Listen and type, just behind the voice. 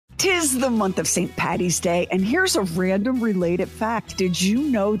'Tis the month of St. Paddy's Day, and here's a random related fact. Did you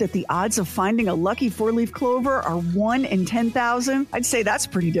know that the odds of finding a lucky four-leaf clover are 1 in 10,000? I'd say that's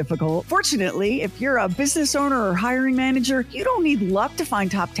pretty difficult. Fortunately, if you're a business owner or hiring manager, you don't need luck to find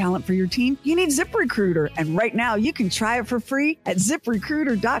top talent for your team. You need ZipRecruiter, and right now you can try it for free at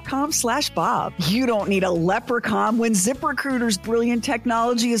ZipRecruiter.com/Bob. You don't need a leprechaun when ZipRecruiter's brilliant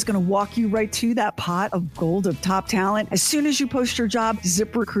technology is going to walk you right to that pot of gold of top talent. As soon as you post your job,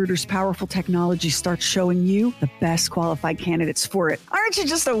 ZipRecruiter's powerful technology starts showing you the best qualified candidates for it. Aren't you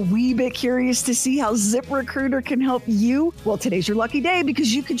just a wee bit curious to see how ZipRecruiter can help you? Well, today's your lucky day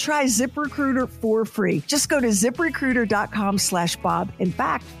because you can try ZipRecruiter for free. Just go to ZipRecruiter.com/Bob. In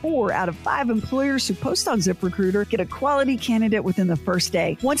fact, 4 out of 5 employers who post on ZipRecruiter get a quality candidate within the first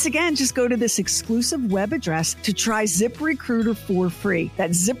day. Once again, just go to this exclusive web address to try ZipRecruiter for free.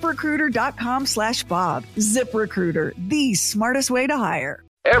 That's ZipRecruiter.com/Bob. ZipRecruiter, the smartest way to hire.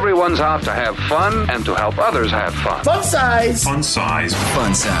 Everyone's out to have fun and to help others have fun. FunSize. FunSize.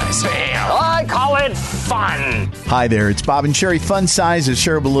 FunSize. I call it fun. Hi there, it's Bob and Sherry. FunSize is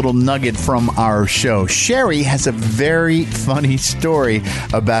share a little nugget from our show. Sherry has a very funny story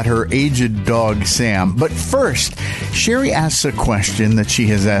about her aged dog, Sam. But first, Sherry asks a question that she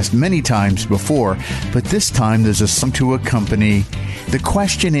has asked many times before, but this time there's a song to accompany. The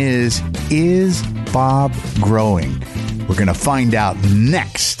question is Bob growing? We're going to find out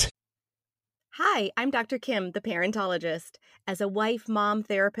next. Hi, I'm Dr. Kim, the parentologist. As a wife, mom,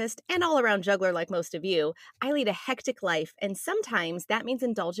 therapist, and all-around juggler like most of you, I lead a hectic life, and sometimes that means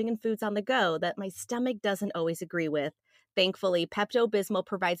indulging in foods on the go that my stomach doesn't always agree with. Thankfully, Pepto-Bismol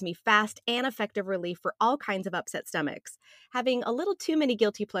provides me fast and effective relief for all kinds of upset stomachs. Having a little too many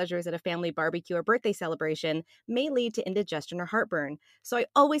guilty pleasures at a family barbecue or birthday celebration may lead to indigestion or heartburn, so I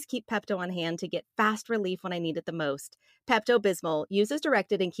always keep Pepto on hand to get fast relief when I need it the most. Pepto-Bismol, use as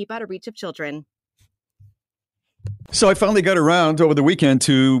directed and keep out of reach of children. So I finally got around over the weekend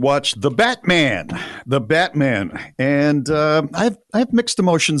to watch The Batman. And I have mixed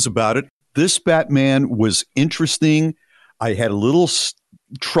emotions about it. This Batman was interesting. I had a little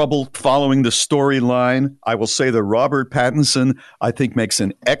trouble following the storyline. I will say that Robert Pattinson, I think, makes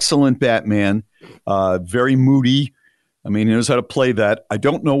an excellent Batman. Very moody. I mean, he knows how to play that. I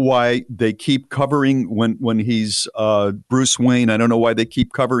don't know why they keep covering when he's Bruce Wayne. I don't know why they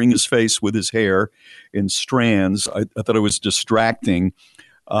keep covering his face with his hair in strands. I thought it was distracting.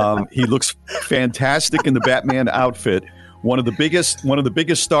 He looks fantastic in the Batman outfit. One of the biggest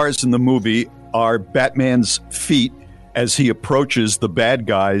stars in the movie are Batman's feet as he approaches the bad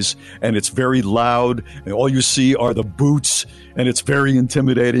guys, and it's very loud, and all you see are the boots, and it's very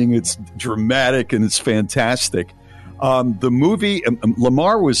intimidating. It's dramatic, and it's fantastic. The movie,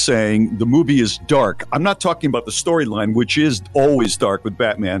 Lamar was saying the movie is dark. I'm not talking about the storyline, which is always dark with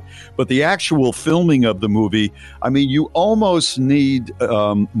Batman, but the actual filming of the movie, I mean, you almost need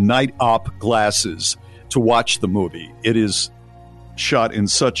night op glasses to watch the movie. It is shot in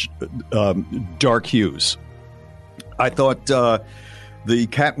such dark hues. I thought the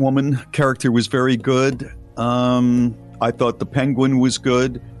Catwoman character was very good. I thought the Penguin was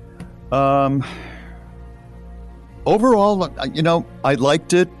good. Overall, I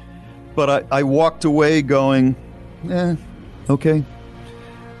liked it, but I walked away going, okay.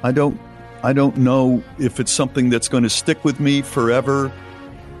 I don't know if it's something that's going to stick with me forever,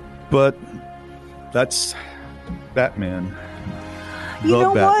 but that's Batman. You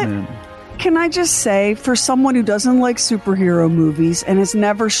know Batman. What? Can I just say, for someone who doesn't like superhero movies and has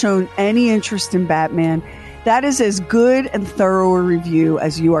never shown any interest in Batman, that is as good and thorough a review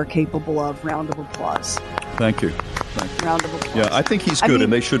as you are capable of. Round of applause. Thank you. Round of applause. Yeah, I think he's good,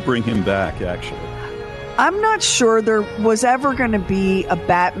 and they should bring him back, actually. I'm not sure there was ever going to be a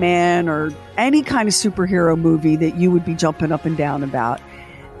Batman or any kind of superhero movie that you would be jumping up and down about.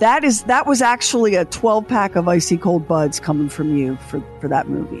 That was actually a 12-pack of icy cold buds coming from you for that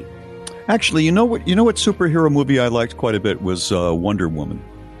movie. Actually, you know what superhero movie I liked quite a bit was Wonder Woman.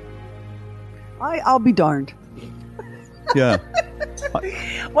 I'll be darned. Yeah.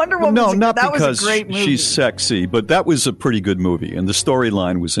 Wonder Woman. No, not that because was a great movie. She's sexy, but that was a pretty good movie, and the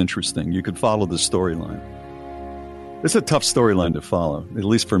storyline was interesting. You could follow the storyline. It's a tough storyline to follow, at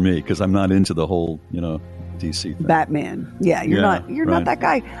least for me, because I'm not into the whole, DC thing. Batman. Yeah, you're not that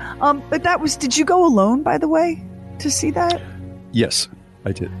guy. But that was. Did you go alone, by the way, to see that? Yes,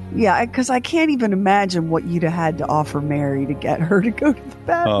 I did. Yeah, because I can't even imagine what you'd have had to offer Mary to get her to go to the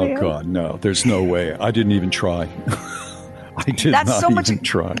Batman. Oh God, no! There's no way. I didn't even try. I did not even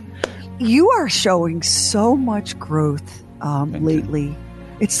try. You are showing so much growth lately.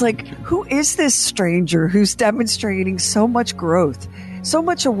 It's like, who is this stranger who's demonstrating so much growth? so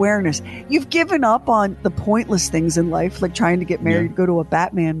much awareness. You've given up on the pointless things in life, like trying to get married, go to a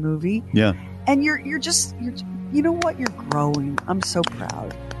Batman movie. Yeah. And you're you know what? You're growing. I'm so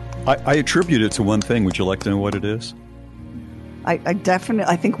proud. I attribute it to one thing. Would you like to know what it is? I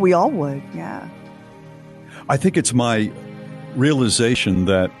definitely, I think we all would. Yeah. I think it's my realization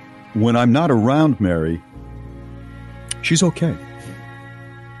that when I'm not around Mary, she's okay.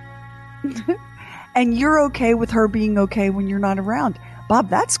 And you're okay with her being okay when you're not around. Bob,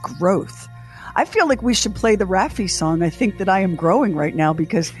 that's growth. I feel like we should play the Raffi song. I think that I am growing right now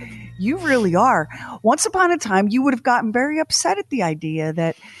because you really are. Once upon a time, you would have gotten very upset at the idea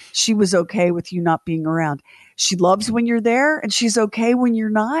that she was okay with you not being around. She loves when you're there and she's okay when you're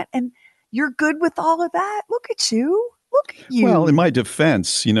not. And you're good with all of that. Look at you. Look at you. Well, in my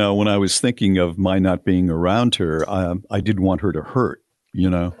defense, when I was thinking of my not being around her, I didn't want her to hurt,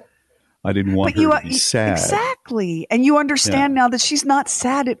 I didn't want her to be sad. Exactly. And you understand now that she's not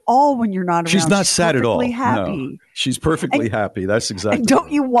sad at all when you're not around. She's not sad at all. Happy. No, she's perfectly happy. That's exactly. And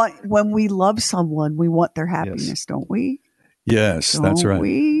don't you want, when we love someone, we want their happiness, don't we? Yes, that's right.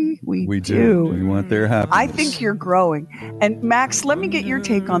 We do. We want their happiness. I think you're growing. And Max, let me get your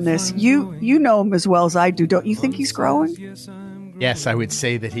take on this. You know him as well as I do. Don't you think he's growing? Yes, I would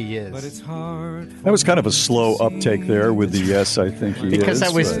say that he is. That was kind of a slow uptake there with the yes, I think he because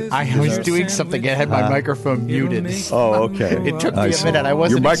is. I was doing something. I had my microphone muted. Oh, okay. It took me a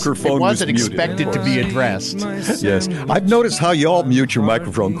minute. Your microphone wasn't was expected to be addressed. Yes. I've noticed how you all mute your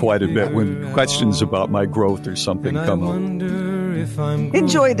microphone quite a bit when questions about my growth or something come up.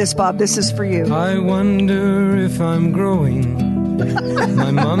 Enjoy this, Bob. This is for you. I wonder if I'm growing. My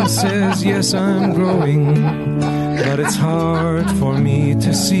mom says, yes, I'm growing, but it's hard for me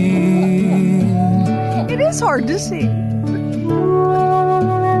to see. It is hard to see.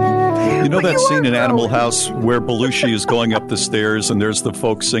 You know that scene in Animal House where Belushi is going up the stairs and there's the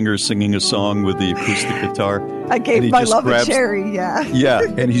folk singer singing a song with the acoustic guitar? I gave my love a cherry, yeah. Yeah,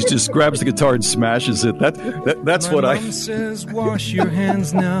 and he just grabs the guitar and smashes it. That's what I... says, wash your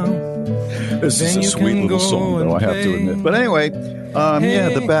hands now. This is a sweet little song, though, I have to admit. But anyway,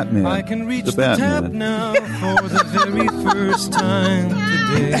 the Batman. I can reach the tap Batman. now for the very first time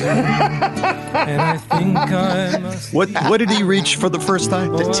today. And I think I must... What did he reach for the first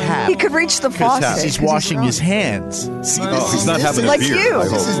time? The tap. He could reach the faucet. He's washing his hands. See, he's not having a like beer. you. I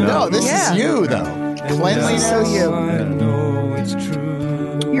hope. This is you, though. Cleanliness. So you. I know it's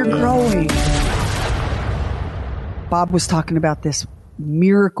true. You're growing. Bob was talking about this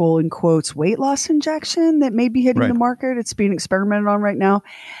miracle, in quotes, weight loss injection that may be hitting the market. It's being experimented on right now.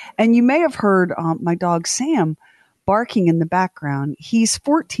 And you may have heard my dog Sam barking in the background. He's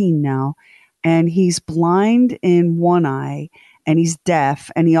 14 now, and he's blind in one eye, and he's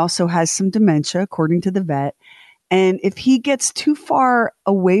deaf, and he also has some dementia, according to the vet. And if he gets too far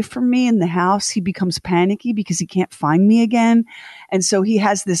away from me in the house, he becomes panicky because he can't find me again. And so he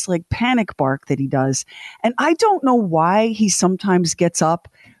has this like panic bark that he does. And I don't know why he sometimes gets up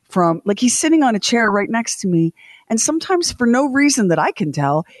from, like, he's sitting on a chair right next to me. And sometimes for no reason that I can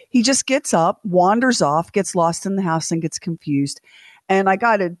tell, he just gets up, wanders off, gets lost in the house and gets confused. And I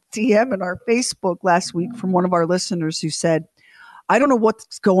got a DM in our Facebook last week from one of our listeners who said, I don't know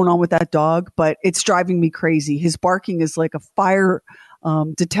what's going on with that dog, but it's driving me crazy. His barking is like a fire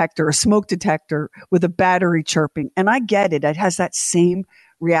detector, a smoke detector with a battery chirping. And I get it. It has that same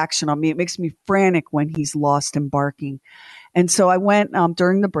reaction on me. It makes me frantic when he's lost and barking. And so I went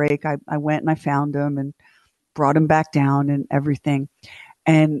during the break, I went and I found him and brought him back down and everything.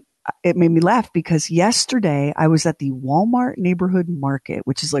 And it made me laugh because yesterday I was at the Walmart neighborhood market,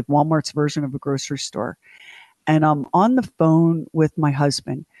 which is like Walmart's version of a grocery store. And I'm on the phone with my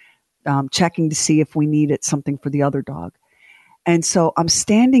husband, checking to see if we needed something for the other dog. And so I'm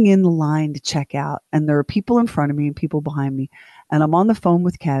standing in the line to check out, and there are people in front of me and people behind me. And I'm on the phone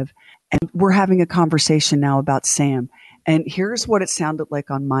with Kev, and we're having a conversation now about Sam. And here's what it sounded like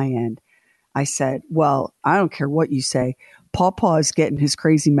on my end. I said, well, I don't care what you say. Paw is getting his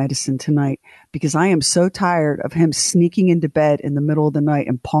crazy medicine tonight because I am so tired of him sneaking into bed in the middle of the night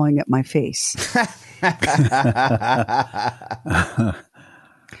and pawing at my face.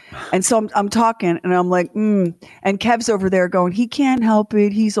 And so I'm talking and I'm like, And Kev's over there going, he can't help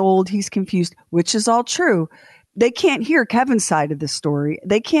it. He's old. He's confused, which is all true. They can't hear Kevin's side of the story.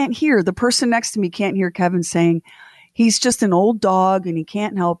 They can't hear, the person next to me can't hear Kevin saying he's just an old dog and he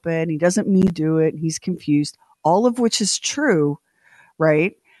can't help it. And he doesn't mean to do it. And he's confused, all of which is true.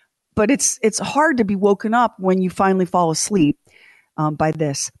 Right. But it's hard to be woken up when you finally fall asleep by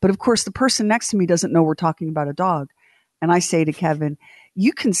this. But of course, the person next to me doesn't know we're talking about a dog. And I say to Kevin,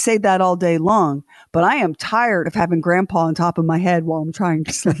 You can say that all day long, but I am tired of having grandpa on top of my head while I'm trying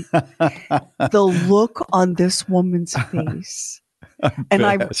to sleep. The look on this woman's face.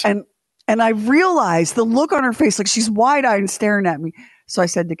 And I realized the look on her face, like she's wide-eyed and staring at me. So I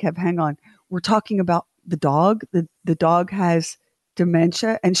said to Kev, hang on. We're talking about the dog. The dog has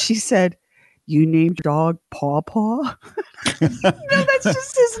dementia. And she said, you named your dog Paw Paw? That's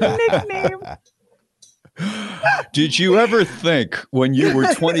just his nickname. Did you ever think when you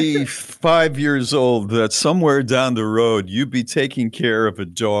were 25 years old that somewhere down the road you'd be taking care of a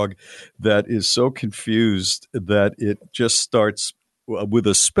dog that is so confused that it just starts with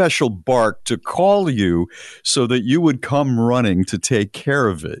a special bark to call you so that you would come running to take care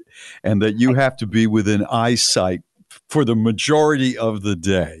of it, and that you have to be within eyesight for the majority of the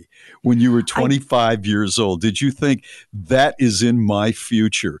day? When you were 25 years old, did you think that is in my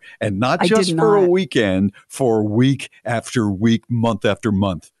future, and not just for a weekend, for week after week, month after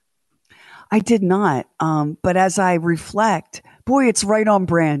month? I did not. But as I reflect, boy, it's right on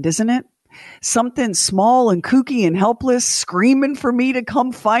brand, isn't it? Something small and kooky and helpless screaming for me to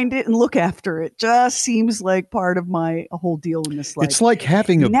come find it and look after it just seems like part of my whole deal in this life. It's like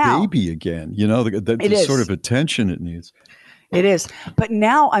having a baby again, the sort of attention it needs. It is. But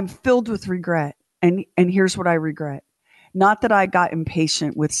now I'm filled with regret. And here's what I regret. Not that I got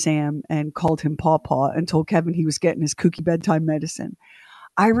impatient with Sam and called him Paw Paw and told Kevin he was getting his kooky bedtime medicine.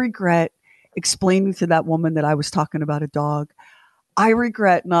 I regret explaining to that woman that I was talking about a dog. I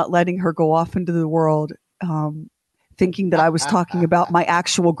regret not letting her go off into the world thinking that I was talking about my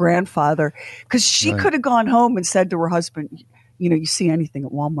actual grandfather, because she could have gone home and said to her husband, you see anything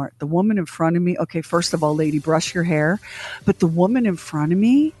at Walmart, the woman in front of me, okay, first of all, lady, brush your hair. But the woman in front of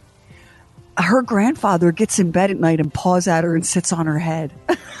me, her grandfather gets in bed at night and paws at her and sits on her head.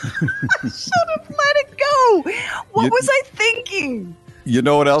 I should have let it go. What was I thinking? You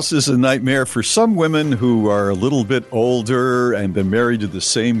know what else is a nightmare? For some women who are a little bit older and been married to the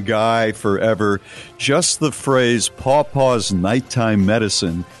same guy forever, just the phrase Paw Paw's nighttime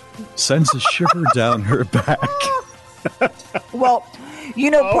medicine sends a shiver down her back. Well,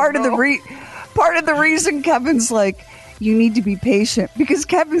 part of the reason Kevin's like, you need to be patient, because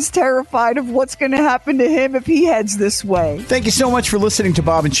Kevin's terrified of what's going to happen to him if he heads this way. Thank you so much for listening to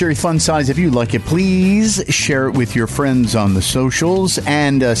Bob and Sherry FunSize. If you like it, please share it with your friends on the socials.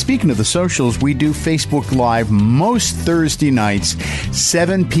 And speaking of the socials, we do Facebook Live most Thursday nights,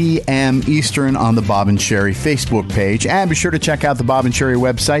 7 p.m. Eastern on the Bob and Sherry Facebook page. And be sure to check out the Bob and Sherry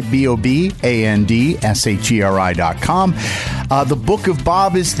website, BOBANDSHERI.com. The Book of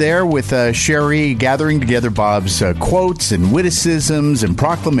Bob is there with Sherry gathering together Bob's quotes and witticisms and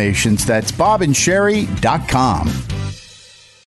proclamations. That's bobandsherry.com.